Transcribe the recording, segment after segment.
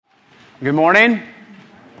Good morning.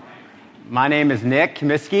 My name is Nick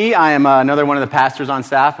Kaminsky. I am another one of the pastors on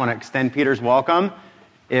staff. I want to extend Peter's welcome.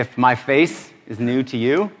 If my face is new to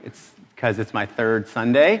you, it's because it's my third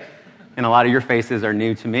Sunday, and a lot of your faces are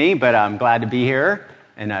new to me, but I'm glad to be here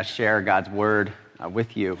and share God's Word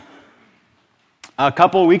with you. A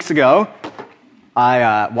couple of weeks ago,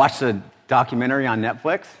 I watched a documentary on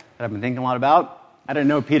Netflix that I've been thinking a lot about. I didn't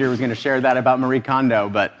know Peter was going to share that about Marie Kondo,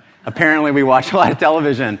 but apparently we watch a lot of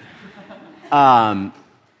television.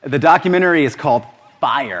 The documentary is called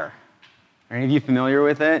Fire. Are any of you familiar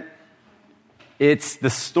with it? It's the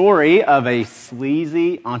story of a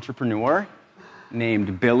sleazy entrepreneur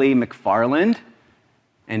named Billy McFarland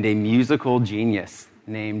and a musical genius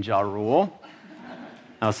named Ja Rule.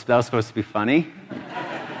 That was supposed to be funny.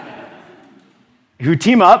 Who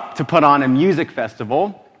team up to put on a music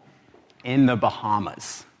festival in the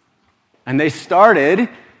Bahamas. And they started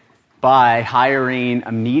by hiring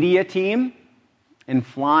a media team and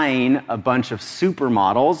flying a bunch of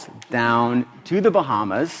supermodels down to the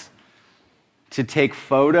Bahamas to take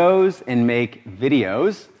photos and make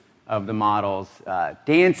videos of the models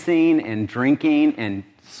dancing and drinking and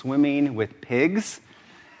swimming with pigs.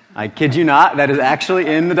 I kid you not, that is actually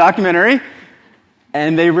in the documentary.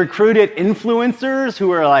 And they recruited influencers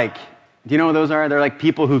who are like, do you know what those are? They're like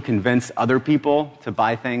people who convince other people to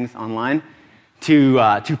buy things online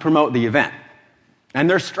to promote the event. And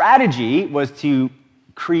their strategy was to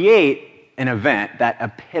create an event that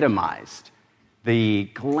epitomized the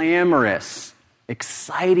glamorous,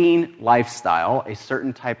 exciting lifestyle a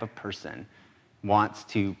certain type of person wants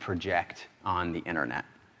to project on the internet.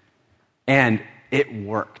 And it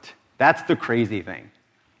worked. That's the crazy thing.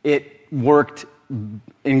 It worked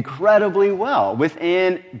incredibly well.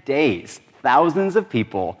 Within days, thousands of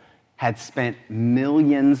people had spent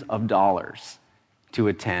millions of dollars to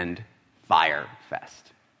attend Fyre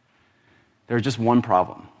Fest. There was just one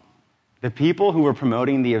problem. The people who were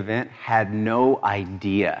promoting the event had no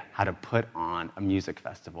idea how to put on a music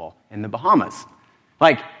festival in the Bahamas.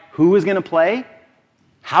 Like, who was going to play?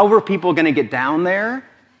 How were people going to get down there?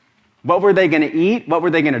 What were they going to eat? What were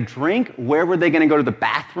they going to drink? Where were they going to go to the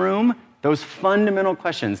bathroom? Those fundamental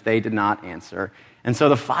questions they did not answer. And so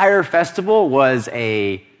the Fyre Festival was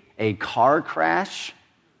a car crash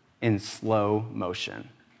in slow motion.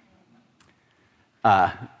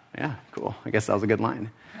 Yeah, cool. I guess that was a good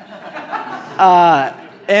line.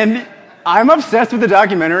 And I'm obsessed with the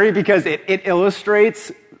documentary because it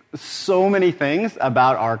illustrates so many things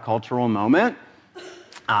about our cultural moment.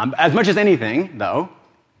 As much as anything, though,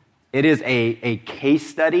 it is a case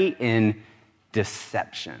study in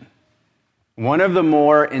deception. One of the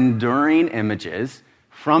more enduring images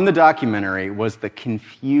from the documentary was the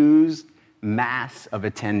confused mass of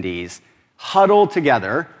attendees huddled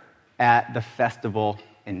together at the festival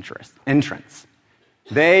entrance.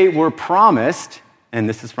 They were promised, and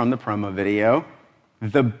this is from the promo video,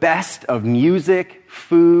 the best of music,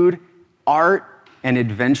 food, art, and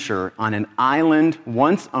adventure on an island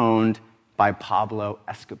once owned by Pablo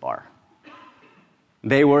Escobar.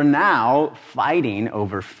 They were now fighting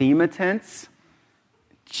over FEMA tents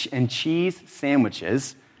and cheese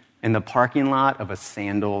sandwiches in the parking lot of a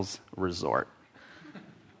Sandals resort.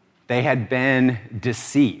 They had been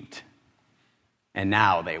deceived, and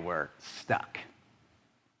now they were stuck.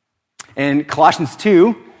 In Colossians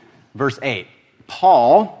 2, verse 8,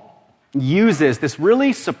 Paul uses this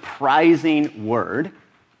really surprising word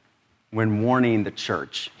when warning the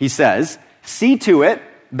church. He says, "See to it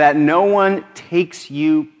that no one takes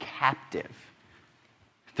you captive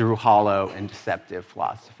through hollow and deceptive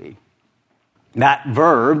philosophy." That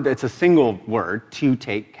verb, it's a single word, to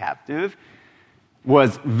take captive,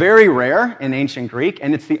 was very rare in ancient Greek,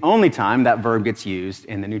 and it's the only time that verb gets used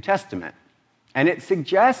in the New Testament. And it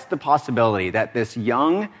suggests the possibility that this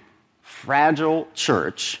young, fragile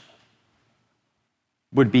church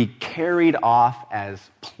would be carried off as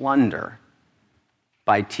plunder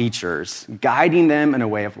by teachers, guiding them in a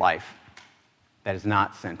way of life that is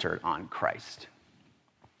not centered on Christ.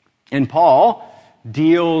 And Paul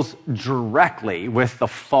deals directly with the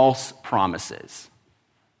false promises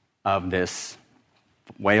of this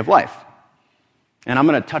way of life. And I'm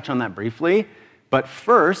going to touch on that briefly, but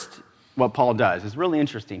first, what Paul does is really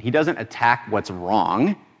interesting. He doesn't attack what's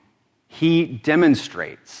wrong. He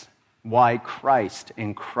demonstrates why Christ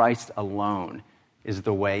and Christ alone is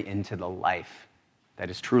the way into the life that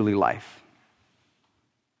is truly life.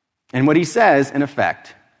 And what he says, in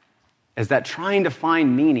effect, is that trying to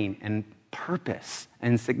find meaning and purpose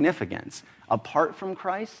and significance apart from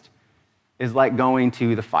Christ is like going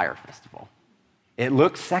to the Fyre Festival. It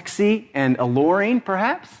looks sexy and alluring,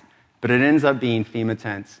 perhaps, but it ends up being FEMA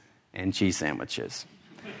tents and cheese sandwiches.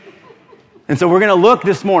 And so we're going to look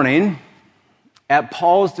this morning at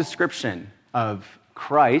Paul's description of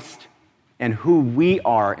Christ and who we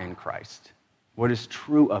are in Christ, what is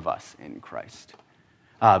true of us in Christ.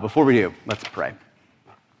 Before we do, let's pray.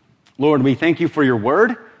 Lord, we thank you for your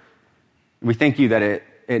word. We thank you that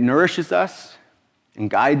it nourishes us and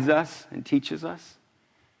guides us and teaches us.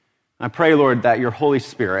 I pray, Lord, that your Holy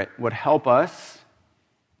Spirit would help us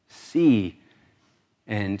see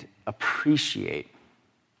and appreciate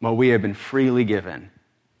what we have been freely given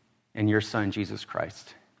in your Son, Jesus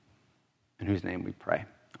Christ, in whose name we pray.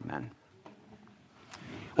 Amen.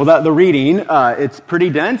 Well, the reading, it's pretty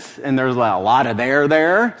dense, and there's a lot of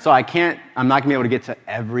there. So I'm not going to be able to get to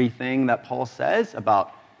everything that Paul says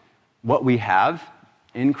about what we have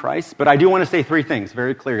in Christ. But I do want to say three things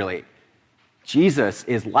very clearly. Jesus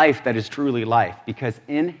is life that is truly life, because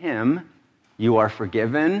in him you are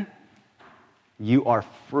forgiven, you are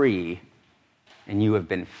free, and you have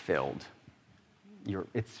been filled.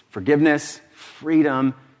 It's forgiveness,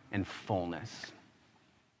 freedom, and fullness.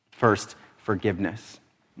 First, forgiveness.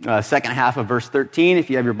 Second half of verse 13, if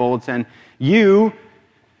you have your bulletin. You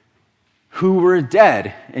who were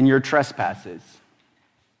dead in your trespasses,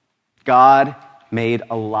 God made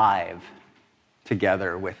alive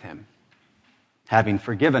together with him, having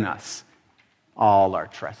forgiven us all our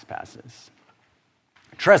trespasses.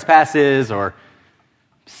 Trespasses or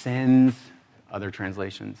sins, other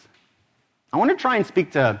translations. I want to try and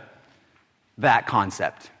speak to that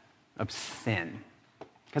concept of sin,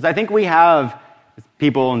 because I think we have, as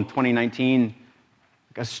people in 2019,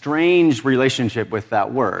 a strange relationship with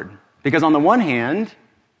that word. Because on the one hand,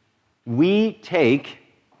 we take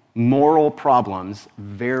moral problems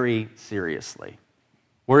very seriously.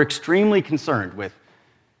 We're extremely concerned with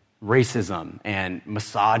racism and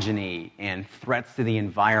misogyny and threats to the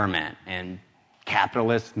environment and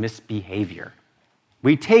capitalist misbehavior.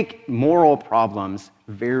 We take moral problems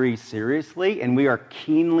very seriously, and we are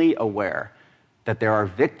keenly aware that there are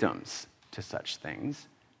victims to such things.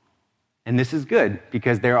 And this is good,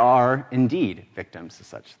 because there are indeed victims to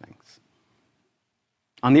such things.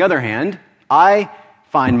 On the other hand, I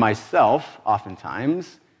find myself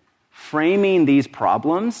oftentimes framing these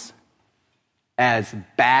problems as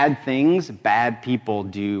bad things bad people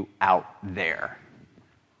do out there.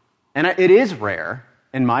 And it is rare,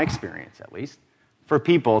 in my experience at least, for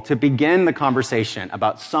people to begin the conversation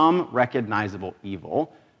about some recognizable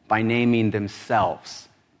evil by naming themselves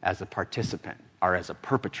as a participant or as a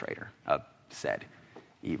perpetrator of said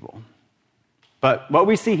evil. But what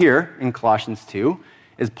we see here in Colossians 2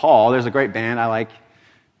 is Paul. There's a great band I like,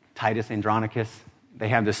 Titus Andronicus. They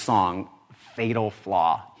have this song, Fatal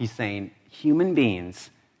Flaw. He's saying human beings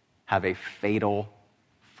have a fatal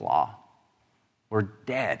flaw. We're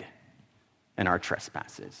dead in our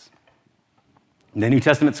trespasses. The New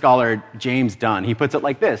Testament scholar James Dunn, he puts it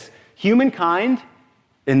like this: humankind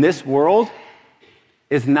in this world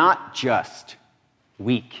is not just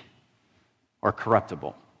weak or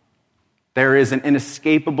corruptible. There is an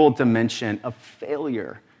inescapable dimension of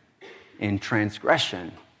failure and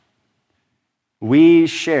transgression. We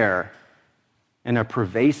share in a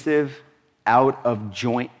pervasive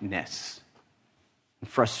out-of-jointness,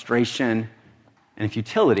 frustration, and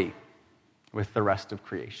futility with the rest of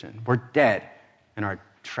creation. We're dead in our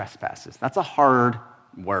trespasses. That's a hard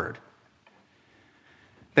word.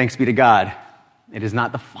 Thanks be to God, it is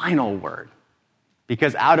not the final word,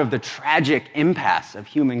 because out of the tragic impasse of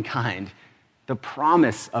humankind, the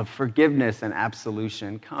promise of forgiveness and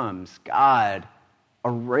absolution comes. God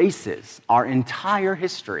erases our entire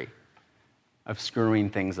history of screwing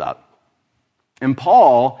things up. And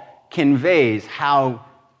Paul conveys how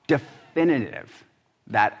definitive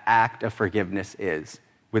that act of forgiveness is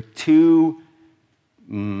with two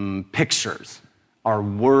pictures, or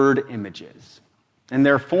word images. And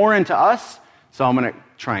they're foreign to us, so I'm going to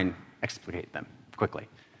try and explicate them quickly.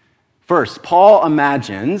 First, Paul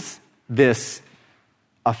imagines this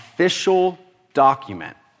official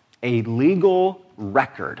document, a legal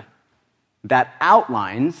record that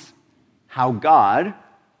outlines how God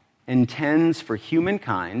intends for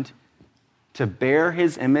humankind to bear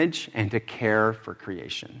his image and to care for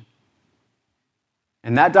creation.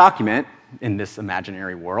 And that document, in this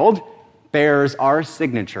imaginary world, bears our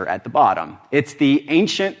signature at the bottom. It's the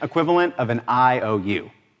ancient equivalent of an IOU.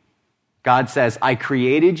 God says, I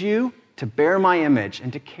created you to bear my image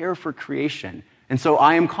and to care for creation. And so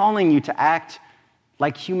I am calling you to act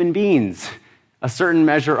like human beings, a certain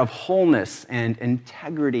measure of wholeness and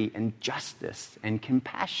integrity and justice and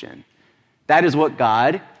compassion. That is what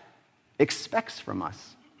God expects from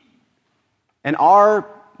us. And our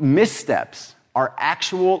missteps are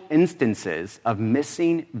actual instances of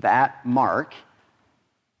missing that mark,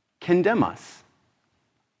 condemn us.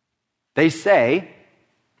 They say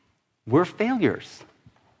we're failures.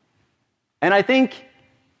 And I think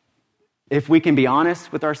if we can be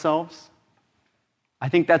honest with ourselves, I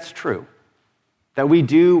think that's true, that we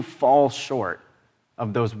do fall short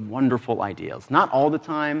of those wonderful ideals. Not all the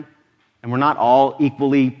time, and we're not all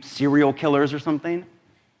equally serial killers or something,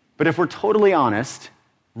 but if we're totally honest,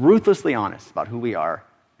 ruthlessly honest about who we are,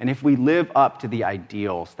 and if we live up to the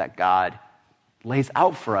ideals that God lays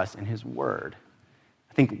out for us in His Word,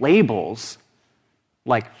 I think labels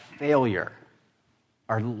like failure,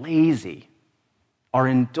 are lazy, are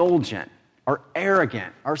indulgent, are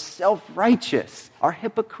arrogant, are self-righteous, are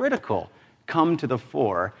hypocritical, come to the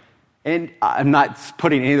fore. And I'm not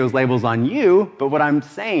putting any of those labels on you, but what I'm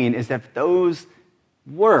saying is that if those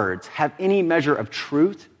words have any measure of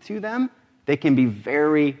truth to them, they can be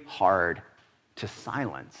very hard to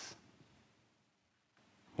silence.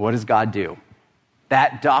 What does God do?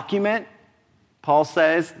 That document, Paul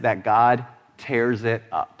says, that God tears it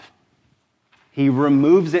up. He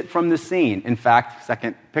removes it from the scene. In fact,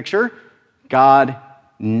 second picture, God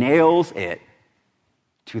nails it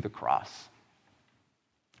to the cross.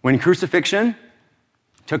 When crucifixion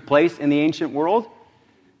took place in the ancient world,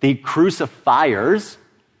 the crucifiers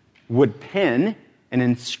would pin an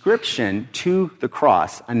inscription to the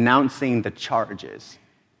cross announcing the charges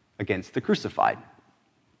against the crucified.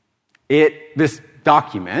 This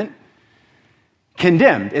document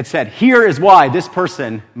condemned. It said, here is why this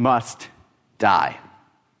person must die.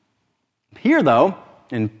 Here, though,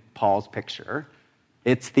 in Paul's picture,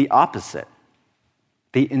 it's the opposite.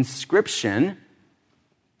 The inscription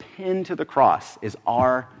pinned to the cross is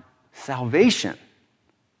our salvation.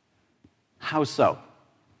 How so?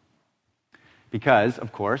 Because,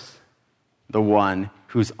 of course, the one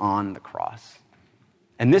who's on the cross.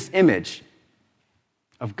 And this image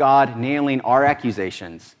of God nailing our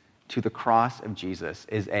accusations to the cross of Jesus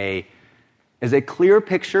is a clear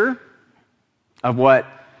picture of what,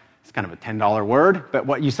 it's kind of a $10 word, but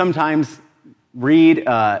what you sometimes read,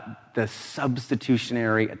 the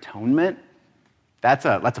substitutionary atonement. That's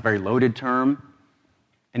a very loaded term,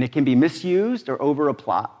 and it can be misused or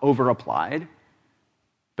over-applied.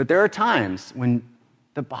 But there are times when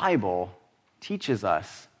the Bible teaches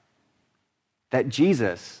us that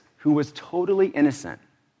Jesus, who was totally innocent,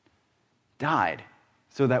 died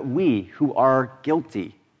so that we, who are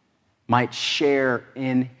guilty, might share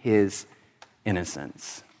in his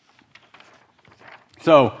innocence.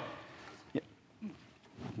 So,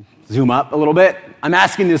 zoom up a little bit. I'm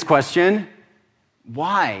asking this question,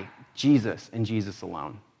 why Jesus and Jesus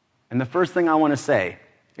alone? And the first thing I want to say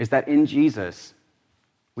is that in Jesus,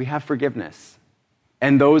 we have forgiveness.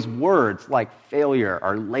 And those words like failure,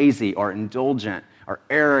 or lazy, or indulgent, or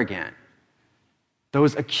arrogant,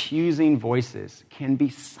 those accusing voices can be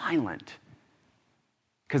silent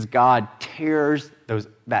because God tears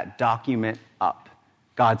that document up.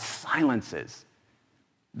 God silences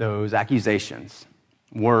those accusations.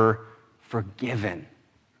 We're forgiven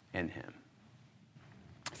in him.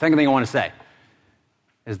 Second thing I want to say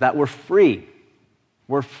is that we're free.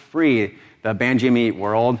 We're free. The band Jimmy Eat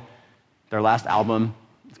World, their last album,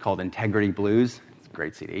 it's called Integrity Blues. It's a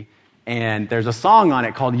great CD. And there's a song on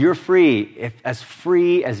it called You're Free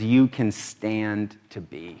as You Can Stand to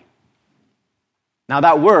Be. Now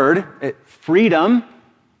that word, freedom,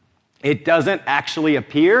 it doesn't actually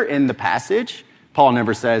appear in the passage. Paul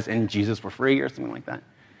never says, in Jesus we're free or something like that.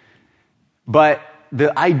 But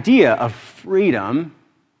the idea of freedom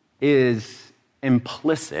is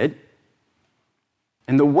implicit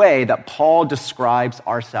in the way that Paul describes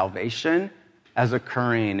our salvation as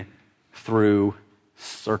occurring through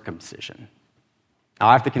circumcision. Now,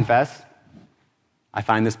 I have to confess, I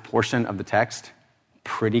find this portion of the text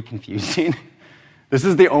pretty confusing. This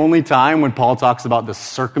is the only time when Paul talks about the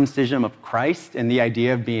circumcision of Christ, and the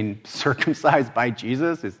idea of being circumcised by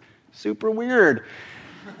Jesus is super weird.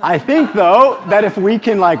 I think, though, that if we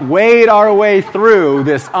can wade our way through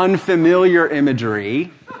this unfamiliar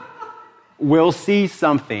imagery, we'll see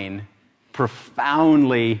something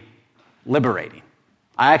profoundly liberating.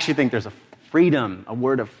 I actually think there's a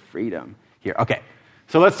word of freedom here. Okay,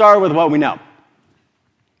 so let's start with what we know.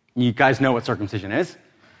 You guys know what circumcision is,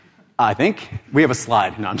 I think. We have a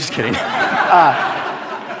slide. No, I'm just kidding.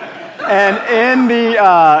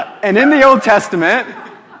 And in the Old Testament,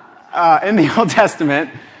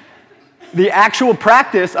 the actual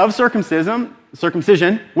practice of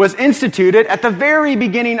circumcision was instituted at the very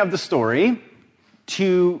beginning of the story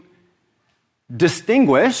to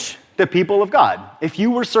distinguish the people of God. If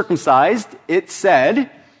you were circumcised, it said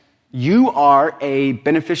You are a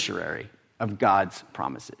beneficiary of God's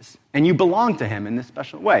promises, and you belong to him in this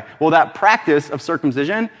special way. Well, that practice of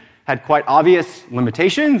circumcision had quite obvious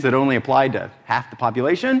limitations. It only applied to half the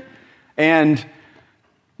population, and,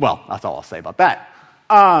 well, that's all I'll say about that.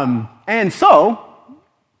 And so,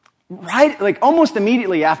 almost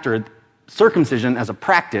immediately after circumcision as a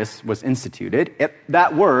practice was instituted,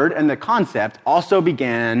 that word and the concept also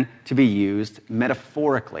began to be used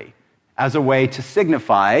metaphorically as a way to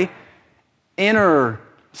signify inner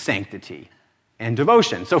sanctity and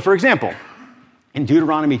devotion. So, for example, in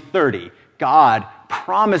Deuteronomy 30, God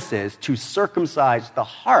promises to circumcise the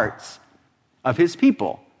hearts of his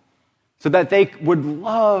people so that they would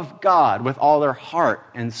love God with all their heart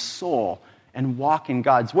and soul and walk in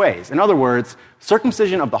God's ways. In other words,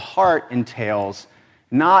 circumcision of the heart entails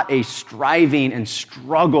not a striving and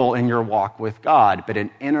struggle in your walk with God, but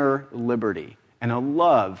an inner liberty and a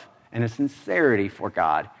love and a sincerity for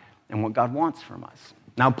God and what God wants from us.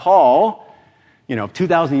 Now, Paul,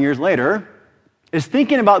 2,000 years later, is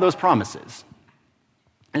thinking about those promises.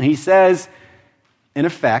 And he says, in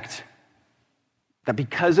effect, that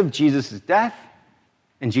because of Jesus' death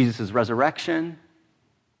and Jesus' resurrection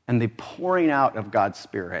and the pouring out of God's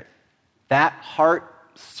Spirit, that heart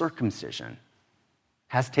circumcision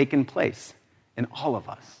has taken place in all of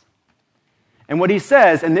us. And what he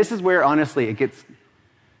says, and this is where, honestly, it gets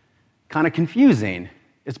kind of confusing,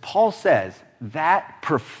 is Paul says that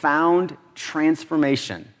profound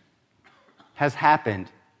transformation has happened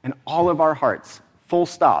in all of our hearts, full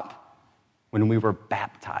stop, when we were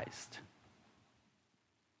baptized.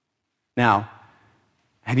 Now,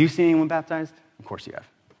 have you seen anyone baptized? Of course you have.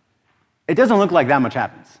 It doesn't look like that much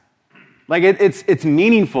happens. It's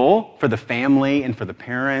meaningful for the family and for the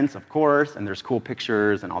parents, of course, and there's cool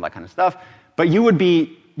pictures and all that kind of stuff, but you would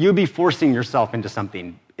be forcing yourself into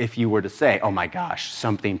something if you were to say, oh my gosh,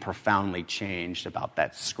 something profoundly changed about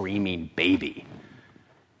that screaming baby.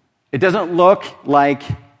 It doesn't look like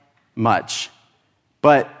much,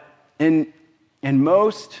 but in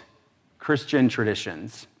most Christian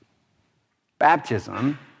traditions,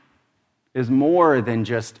 baptism is more than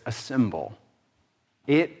just a symbol.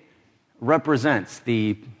 It represents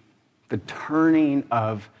the turning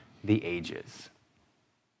of the ages.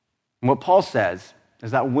 And what Paul says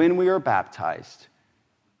is that when we are baptized,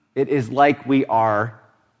 it is like we are,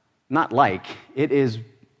 not like, it is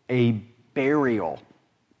a burial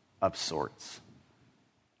of sorts.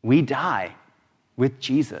 We die with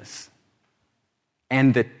Jesus.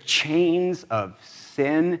 And the chains of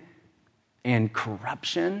sin and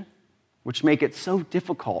corruption, which make it so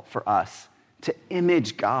difficult for us to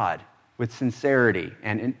image God with sincerity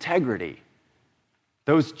and integrity,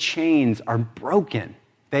 those chains are broken.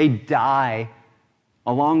 They die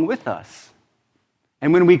along with us.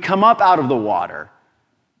 And when we come up out of the water,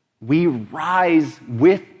 we rise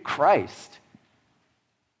with Christ.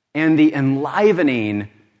 And the enlivening,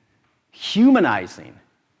 humanizing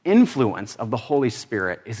influence of the Holy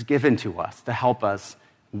Spirit is given to us to help us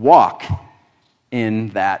walk in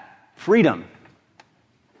that freedom.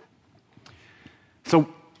 So,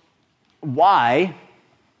 why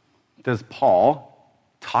does Paul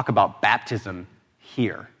talk about baptism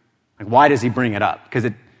here? Why does he bring it up?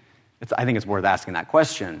 Because I think it's worth asking that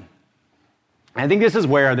question. And I think this is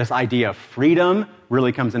where this idea of freedom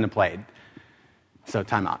really comes into play. So,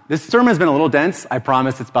 time out. This sermon has been a little dense. I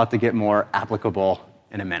promise it's about to get more applicable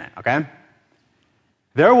in a minute, okay?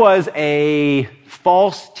 There was a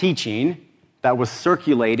false teaching that was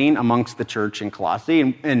circulating amongst the church in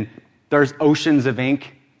Colossae, and there's oceans of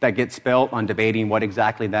ink that get spilt on debating what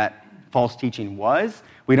exactly that false teaching was.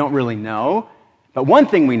 We don't really know. But one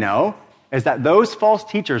thing we know is that those false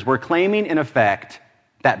teachers were claiming, in effect,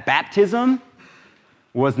 that baptism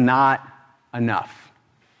was not enough.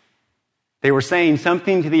 They were saying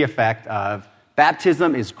something to the effect of,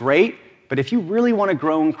 baptism is great, but if you really want to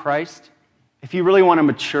grow in Christ, if you really want to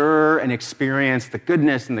mature and experience the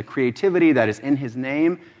goodness and the creativity that is in his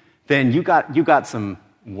name, then you got some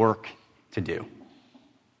work to do.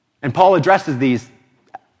 And Paul addresses these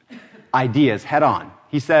ideas head on.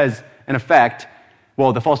 He says, in effect,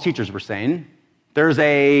 well, the false teachers were saying, there's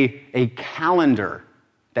a calendar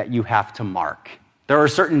that you have to mark. There are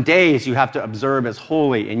certain days you have to observe as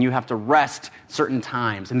holy, and you have to rest certain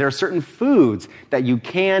times. And there are certain foods that you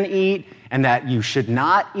can eat and that you should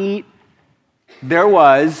not eat. There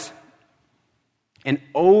was an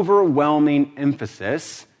overwhelming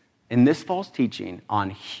emphasis in this false teaching on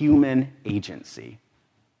human agency.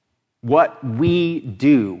 What we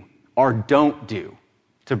do or don't do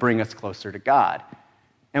to bring us closer to God.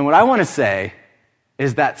 And what I want to say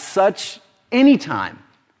is that anytime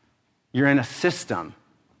you're in a system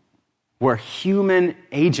where human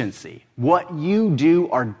agency, what you do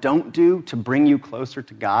or don't do to bring you closer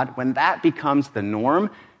to God, when that becomes the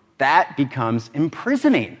norm, that becomes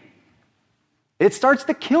imprisoning. It starts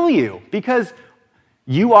to kill you because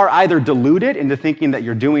you are either deluded into thinking that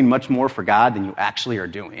you're doing much more for God than you actually are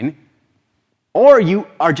doing, or you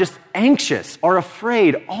are just anxious or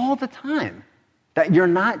afraid all the time that you're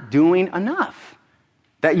not doing enough,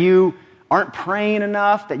 that you aren't praying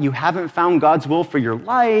enough, that you haven't found God's will for your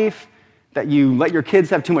life, that you let your kids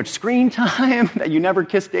have too much screen time, that you never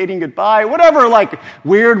kiss dating goodbye, whatever like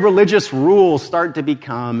weird religious rules start to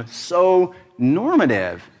become so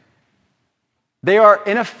normative. They are,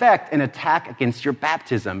 in effect, an attack against your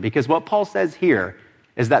baptism, because what Paul says here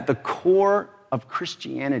is that the core of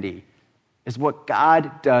Christianity is what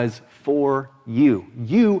God does for you.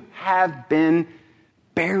 You have been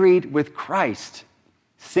buried with Christ.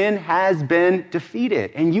 Sin has been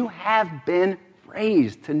defeated, and you have been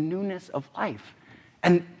raised to newness of life.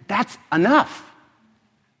 And that's enough.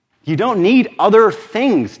 You don't need other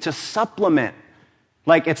things to supplement.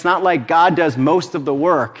 Like, it's not like God does most of the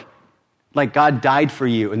work. Like God died for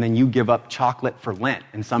you, and then you give up chocolate for Lent,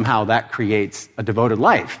 and somehow that creates a devoted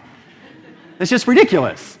life. It's just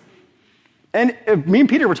ridiculous. And me and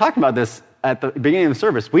Peter were talking about this at the beginning of the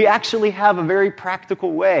service. We actually have a very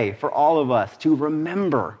practical way for all of us to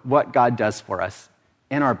remember what God does for us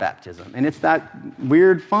in our baptism. And it's that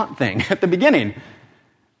weird font thing at the beginning.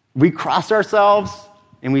 We cross ourselves,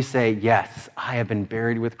 and we say, yes, I have been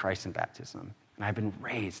buried with Christ in baptism, and I've been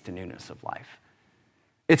raised to newness of life.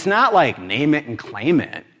 It's not like name it and claim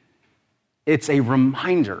it. It's a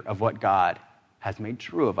reminder of what God has made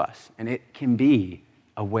true of us. And it can be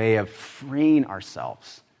a way of freeing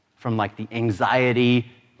ourselves from like the anxiety,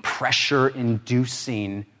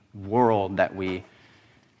 pressure-inducing world that we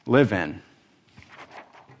live in.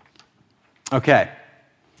 Okay.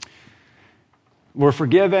 We're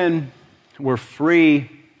forgiven, we're free,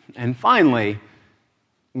 and finally,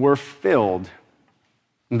 we're filled.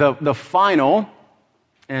 The final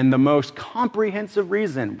and the most comprehensive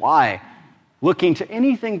reason why looking to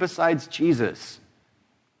anything besides Jesus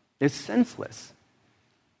is senseless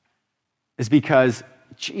is because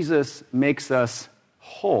Jesus makes us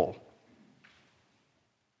whole.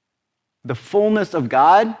 The fullness of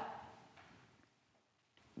God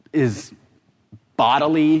is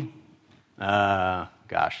bodily, I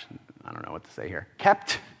don't know what to say here,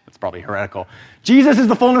 kept. That's probably heretical. Jesus is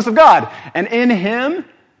the fullness of God, and in him,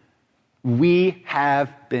 we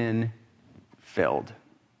have been filled.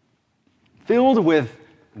 Filled with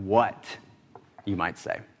what, you might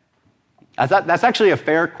say? That's actually a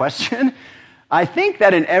fair question. I think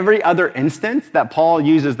that in every other instance that Paul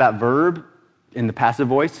uses that verb in the passive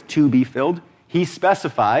voice, to be filled, he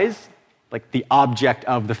specifies like the object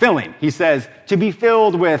of the filling. He says, to be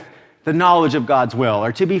filled with the knowledge of God's will,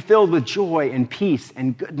 or to be filled with joy and peace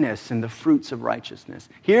and goodness and the fruits of righteousness.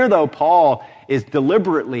 Here, though, Paul is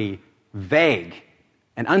deliberately vague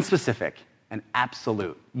and unspecific and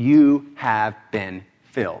absolute. You have been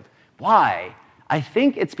filled. Why? I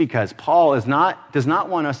think it's because Paul does not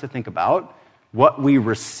want us to think about what we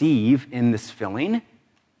receive in this filling,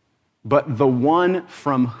 but the one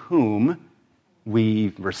from whom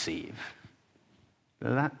we receive.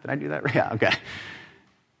 Did I do that right? Yeah, okay.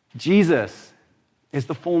 Jesus is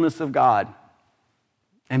the fullness of God.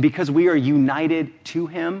 And because we are united to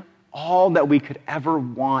him, all that we could ever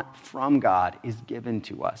want from God is given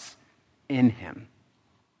to us in him.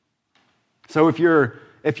 So if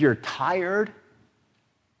you're tired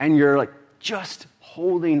and you're like just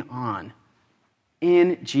holding on,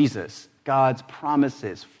 in Jesus, God's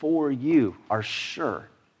promises for you are sure.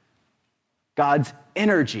 God's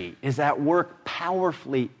energy is at work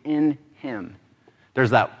powerfully in him.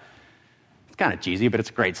 There's that, it's kind of cheesy, but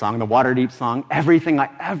it's a great song, the Waterdeep song, everything I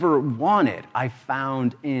ever wanted, I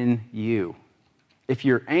found in you. If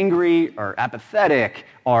you're angry or apathetic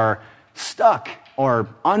or stuck or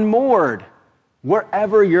unmoored,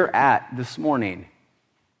 wherever you're at this morning,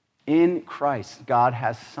 in Christ, God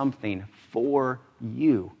has something for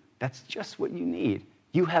you. That's just what you need.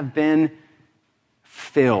 You have been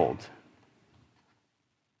filled.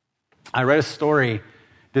 I read a story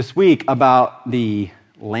this week about the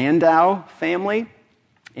Landau family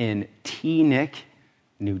in Teaneck,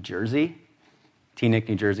 New Jersey. Teaneck,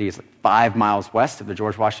 New Jersey is like 5 miles west of the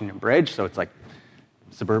George Washington Bridge, so it's like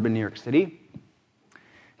suburban New York City.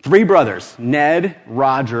 3 brothers, Ned,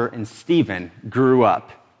 Roger, and Stephen, grew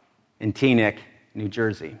up in Teaneck, New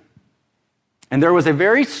Jersey. And there was a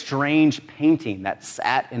very strange painting that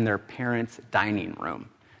sat in their parents' dining room.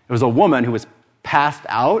 It was a woman who was passed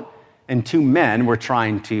out, and 2 men were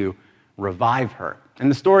trying to revive her. And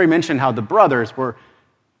the story mentioned how the brothers were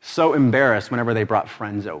so embarrassed whenever they brought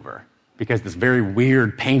friends over because this very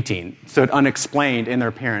weird painting stood unexplained in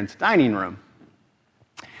their parents' dining room.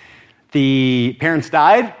 The parents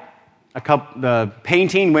died. The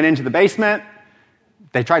painting went into the basement.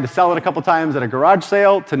 They tried to sell it a couple times at a garage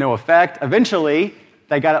sale to no effect. Eventually,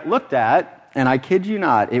 they got it looked at, and I kid you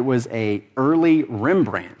not, it was an early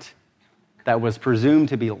Rembrandt that was presumed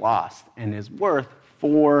to be lost and is worth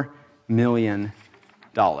 $4 million.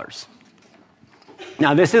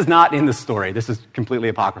 Now, this is not in the story. This is completely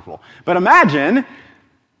apocryphal. But imagine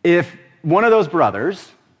if one of those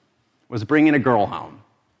brothers was bringing a girl home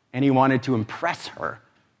and he wanted to impress her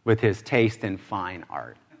with his taste in fine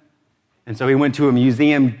art. And so he went to a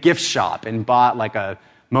museum gift shop and bought like a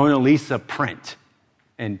Mona Lisa print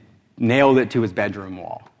and nailed it to his bedroom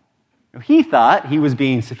wall. He thought he was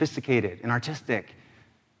being sophisticated and artistic.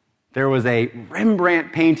 There was a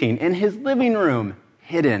Rembrandt painting in his living room,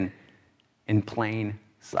 hidden in plain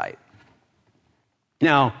sight.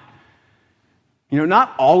 Now,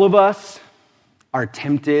 not all of us are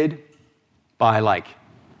tempted by like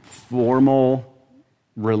formal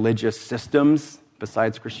religious systems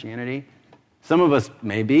besides Christianity. Some of us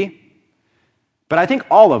may be. But I think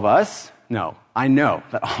all of us, I know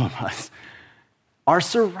that all of us are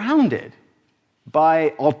surrounded by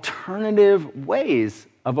alternative ways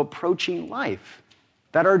of approaching life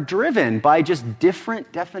that are driven by just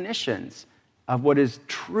different definitions of what is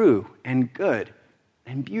true and good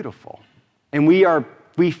and beautiful. And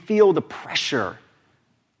we feel the pressure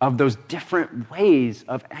of those different ways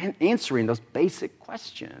of answering those basic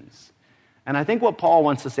questions. And I think what Paul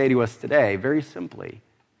wants to say to us today, very simply,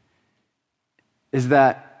 is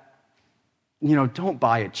that, don't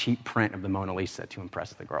buy a cheap print of the Mona Lisa to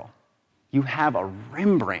impress the girl. You have a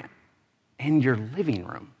Rembrandt in your living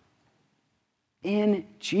room. In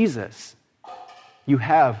Jesus, you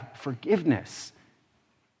have forgiveness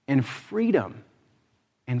and freedom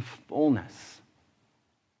and fullness.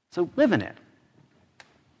 So live in it.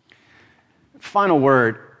 Final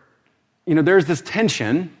word, there's this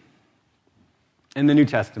tension in the New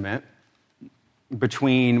Testament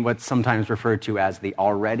between what's sometimes referred to as the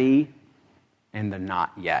already and the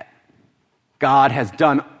not yet. God has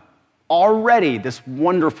done already this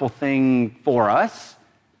wonderful thing for us,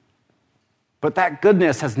 but that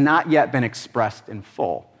goodness has not yet been expressed in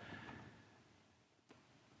full.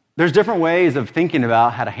 There's different ways of thinking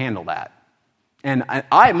about how to handle that. And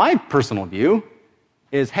my personal view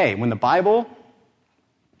is, hey, when the Bible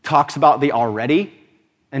talks about the already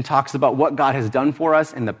and talks about what God has done for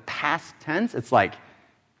us in the past tense, it's like,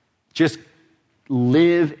 just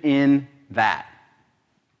live in that.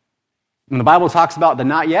 When the Bible talks about the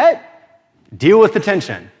not yet, deal with the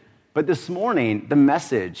tension. But this morning, the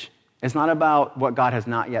message is not about what God has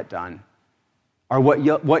not yet done or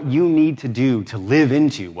what you need to do to live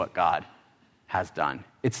into what God has done.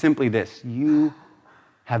 It's simply this: you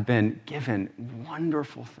have been given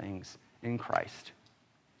wonderful things in Christ.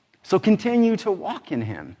 So continue to walk in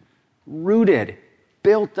him, rooted,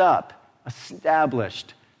 built up,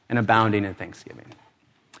 established, and abounding in thanksgiving.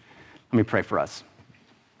 Let me pray for us.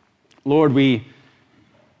 Lord, we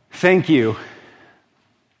thank you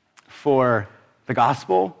for the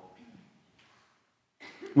gospel.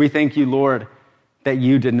 We thank you, Lord, that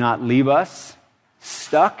you did not leave us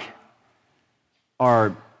stuck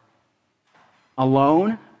or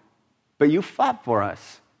alone, but you fought for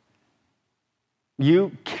us.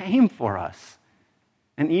 You came for us.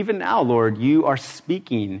 And even now, Lord, you are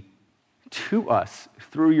speaking to us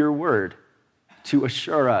through your word to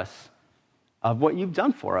assure us of what you've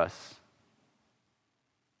done for us.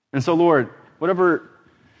 And so, Lord,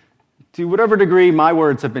 to whatever degree my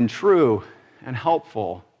words have been true and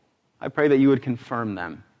helpful, I pray that you would confirm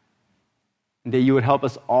them, and that you would help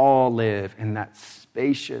us all live in that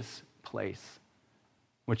spacious place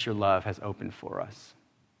which your love has opened for us.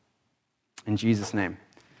 In Jesus' name,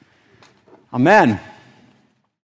 amen.